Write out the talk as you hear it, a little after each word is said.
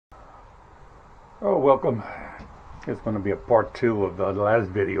Oh, welcome. It's going to be a part 2 of the last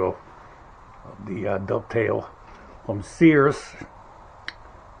video of the dovetail from Sears.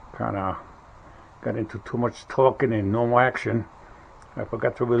 Kind of got into too much talking and no action. I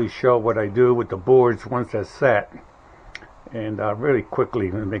forgot to really show what I do with the boards once they're set. And really quickly,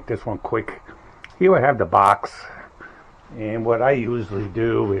 I'm going to make this one quick. Here I have the box. And what I usually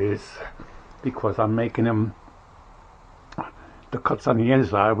do is, because I'm making them the cuts on the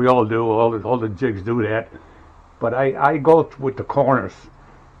inside, we all do, all the jigs do that, but I go with the corners,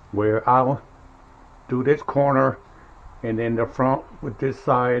 where I'll do this corner and then the front with this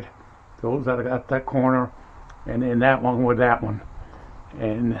side, those that got that corner, and then that one with that one,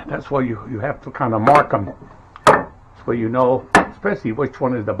 and that's why you have to kind of mark them so you know especially which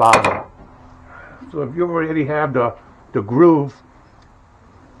one is the bottom. So if you already have the groove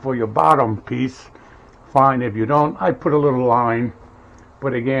for your bottom piece, fine. If you don't, I put a little line,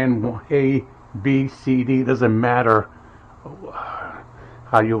 but again, A, B, C, D, doesn't matter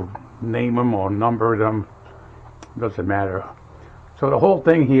how you name them or number them, doesn't matter. So the whole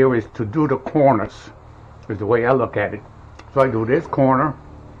thing here is to do the corners, is the way I look at it. So I do this corner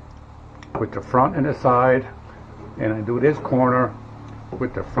with the front and the side, and I do this corner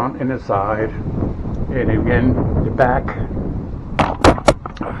with the front and the side, and again the back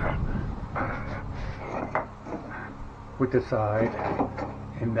with the side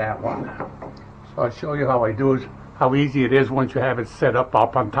and that one. So I'll show you how I do it, how easy it is once you have it set up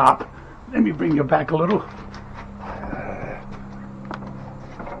on top. Let me bring you back a little.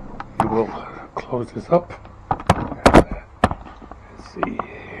 You will close this up. Let's see.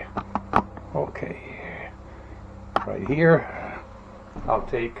 Okay. Right here, I'll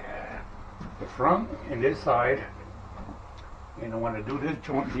take the front and this side, and I want to do this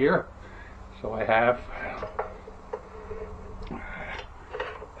joint here. So I have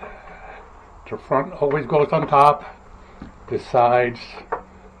the front always goes on top, the sides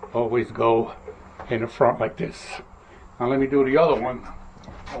always go in the front like this. Now let me do the other one.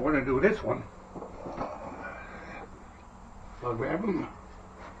 I want to do this one. I'll grab them,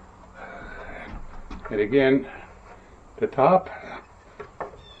 and again the top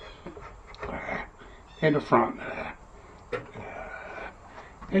and the front,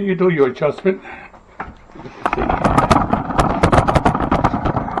 and you do your adjustment.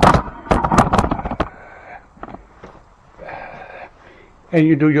 And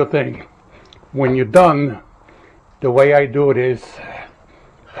you do your thing. When you're done, the way I do it is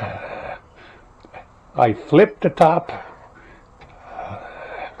I flip the top,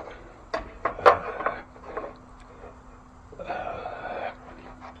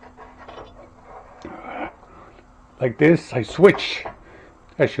 like this. I switch,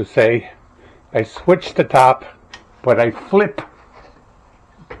 I should say. I switch the top, but I flip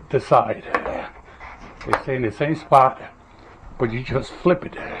the side. They stay in the same spot, but you just flip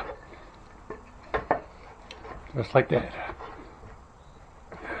it, just like that.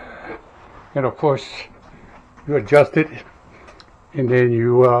 And of course, you adjust it, and then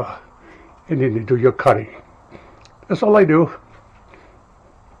you do your cutting. That's all I do.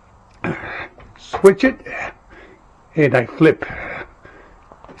 Switch it, and I flip.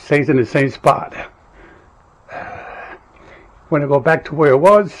 It stays in the same spot. When I go back to where it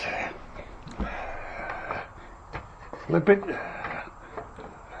was, flip it,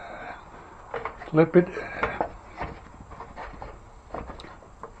 flip it,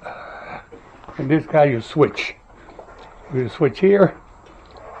 and this guy you switch. You switch here,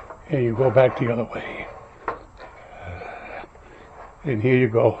 and you go back the other way. And here you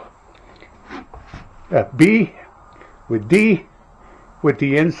go. B with D with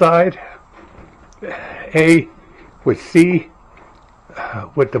the inside, A with C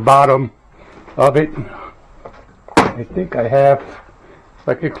with the bottom of it. I think I have, if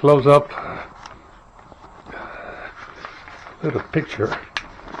I could close up a little picture.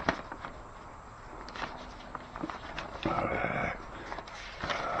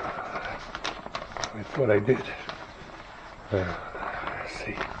 That's what I did. Let's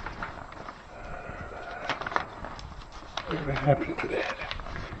see. Whatever happened to that?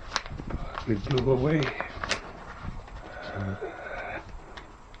 It blew away.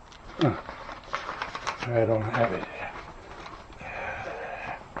 I don't have it.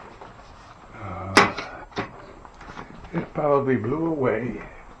 It probably blew away.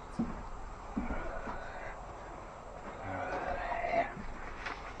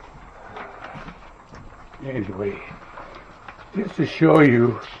 Anyway, just to show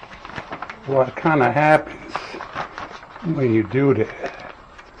you what kind of happens when you do that.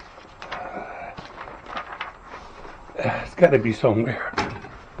 It's got to be somewhere.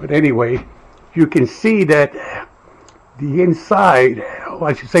 But anyway, you can see that the inside, or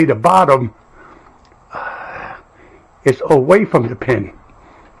I should say the bottom, is away from the pin.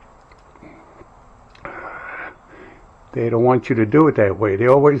 They don't want you to do it that way. They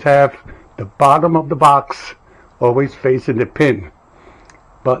always have the bottom of the box always facing the pin.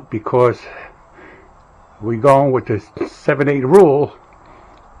 But because we're going with the 7/8 rule,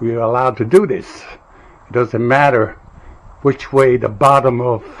 we are allowed to do this. It doesn't matter which way the bottom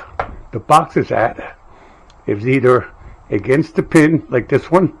of the box is at. It's either against the pin, like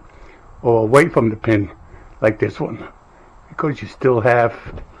this one, or away from the pin, like this one, because you still have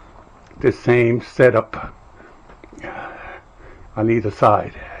the same setup on either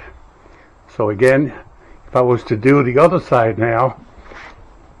side. So again, if I was to do the other side now,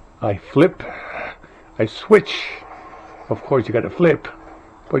 I flip, I switch. Of course you got to flip,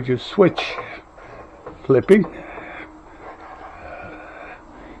 but you switch, flipping,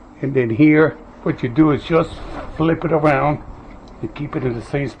 and then here what you do is just flip it around and keep it in the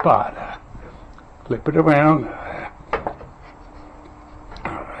same spot. Flip it around,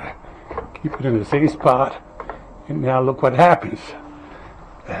 keep it in the same spot, and now look what happens.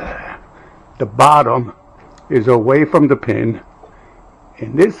 The bottom is away from the pin,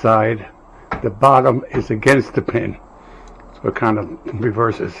 and this side the bottom is against the pin, so it kind of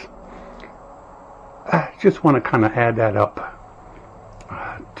reverses. I just want to kind of add that up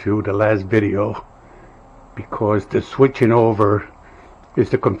to the last video, because the switching over is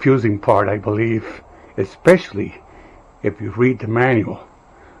the confusing part, I believe, especially if you read the manual.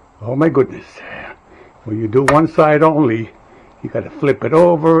 Oh my goodness, when you do one side only, you got to flip it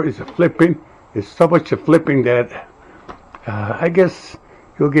over. It's a flipping. It's so much of flipping that I guess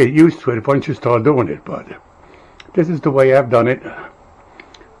you'll get used to it once you start doing it. But this is the way I've done it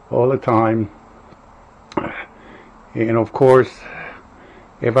all the time. And of course,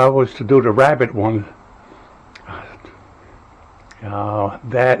 if I was to do the rabbit one,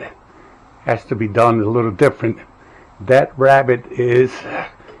 that has to be done a little different. That rabbit is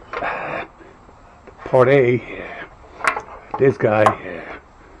part A. This guy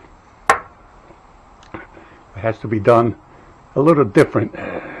has to be done a little different.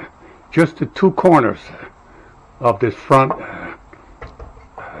 Just the two corners of this front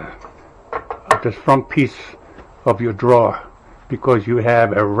piece of your drawer, because you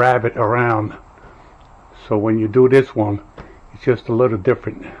have a rabbit around. So when you do this one, it's just a little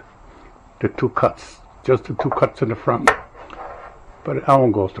different. The two cuts, just the two cuts in the front. But I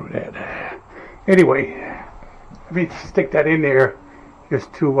won't go through that. Anyway, let me stick that in there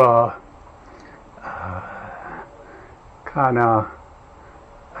just to kind of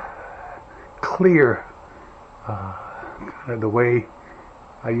clear kind of the way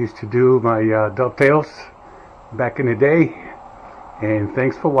I used to do my dovetails back in the day. And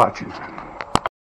thanks for watching.